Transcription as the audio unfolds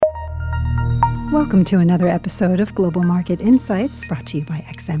Welcome to another episode of Global Market Insights, brought to you by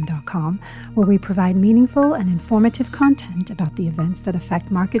XM.com, where we provide meaningful and informative content about the events that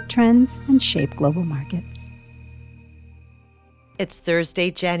affect market trends and shape global markets. It's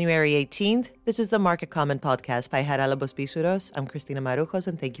Thursday, January 18th. This is the Market Comment Podcast by Haralabos Bisuros. I'm Christina Marujos,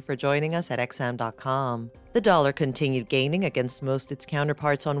 and thank you for joining us at XM.com. The dollar continued gaining against most its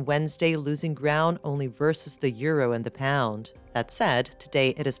counterparts on Wednesday, losing ground only versus the euro and the pound. That said,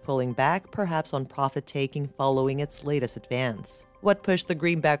 today it is pulling back, perhaps on profit-taking following its latest advance. What pushed the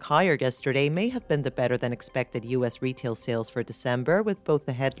greenback higher yesterday may have been the better-than-expected U.S. retail sales for December, with both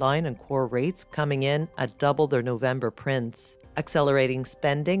the headline and core rates coming in at double their November prints. Accelerating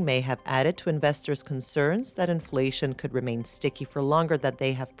spending may have added to investors' concerns that inflation could remain sticky for longer than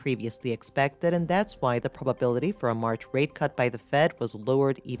they have previously expected, and that's why the probability for a March rate cut by the Fed was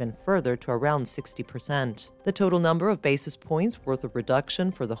lowered even further to around 60%. The total number of basis points worth of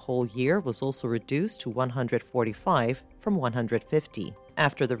reduction for the whole year was also reduced to 145 from 150.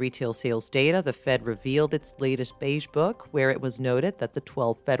 After the retail sales data, the Fed revealed its latest beige book, where it was noted that the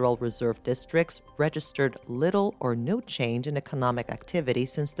 12 Federal Reserve districts registered little or no change in economic activity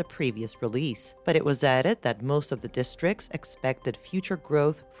since the previous release. But it was added that most of the districts expected future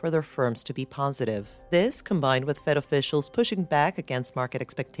growth for their firms to be positive. This, combined with Fed officials pushing back against market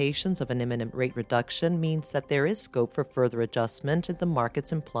expectations of an imminent rate reduction, means that there is scope for further adjustment in the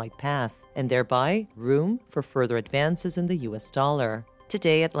market's implied path, and thereby room for further advances in the US dollar.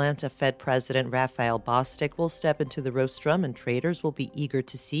 Today, Atlanta Fed President Raphael Bostic will step into the rostrum, and traders will be eager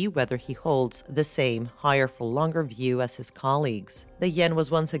to see whether he holds the same higher-for-longer view as his colleagues. The yen was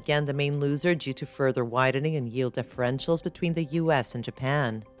once again the main loser due to further widening in yield differentials between the U.S. and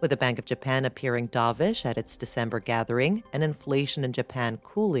Japan. With the Bank of Japan appearing dovish at its December gathering and inflation in Japan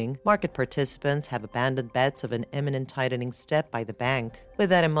cooling, market participants have abandoned bets of an imminent tightening step by the bank. With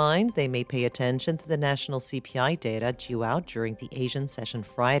that in mind, they may pay attention to the national CPI data due out during the Asian session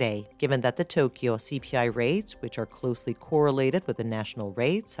Friday. Given that the Tokyo CPI rates, which are closely correlated with the national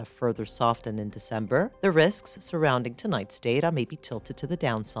rates, have further softened in December, the risks surrounding tonight's data may be tilted to the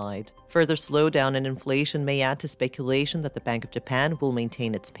downside. Further slowdown in inflation may add to speculation that the Bank of Japan will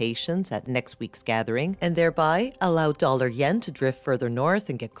maintain its patience at next week's gathering and thereby allow dollar-yen to drift further north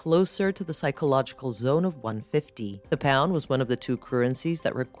and get closer to the psychological zone of 150. The pound was one of the two currencies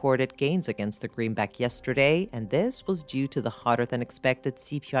that recorded gains against the greenback yesterday, and this was due to the hotter-than-expected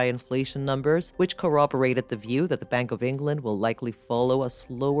CPI inflation numbers, which corroborated the view that the Bank of England will likely follow a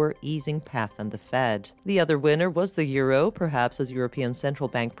slower easing path than the Fed. The other winner was the euro, perhaps as European Central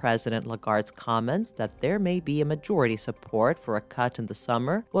Bank President Lagarde's comments that there may be a majority support for a cut in the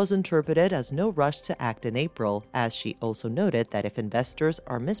summer was interpreted as no rush to act in April, as she also noted that if investors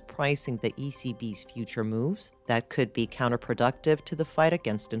are mispricing the ECB's future moves, that could be counterproductive to the fight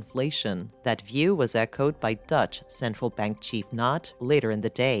against inflation. That view was echoed by Dutch Central Bank Chief Knot later in the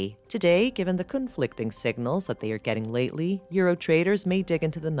day. Today, given the conflicting signals that they are getting lately, euro traders may dig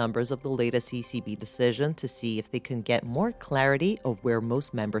into the numbers of the latest ECB decision to see if they can get more clarity of where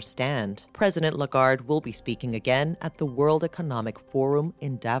most members stand. President Lagarde will be speaking again at the World Economic Forum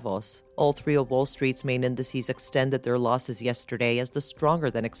in Davos. All three of Wall Street's main indices extended their losses yesterday as the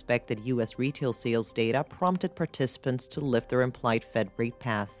stronger-than-expected U.S. retail sales data prompted participants to lift their implied Fed rate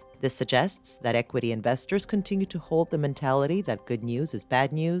path. This suggests that equity investors continue to hold the mentality that good news is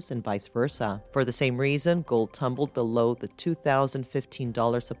bad news and vice versa. For the same reason, gold tumbled below the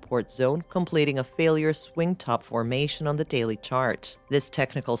 $2,015 support zone, completing a failure swing top formation on the daily chart. This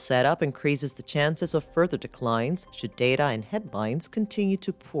technical setup increases the chances of further declines should data and headlines continue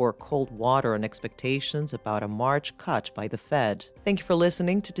to pour cold water on expectations about a March cut by the Fed. Thank you for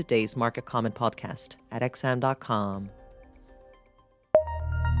listening to today's Market Comment Podcast at XM.com.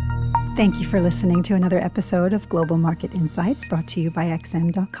 Thank you for listening to another episode of Global Market Insights, brought to you by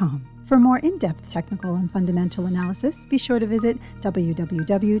XM.com. For more in-depth technical and fundamental analysis, be sure to visit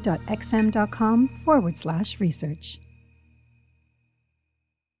www.xm.com/research.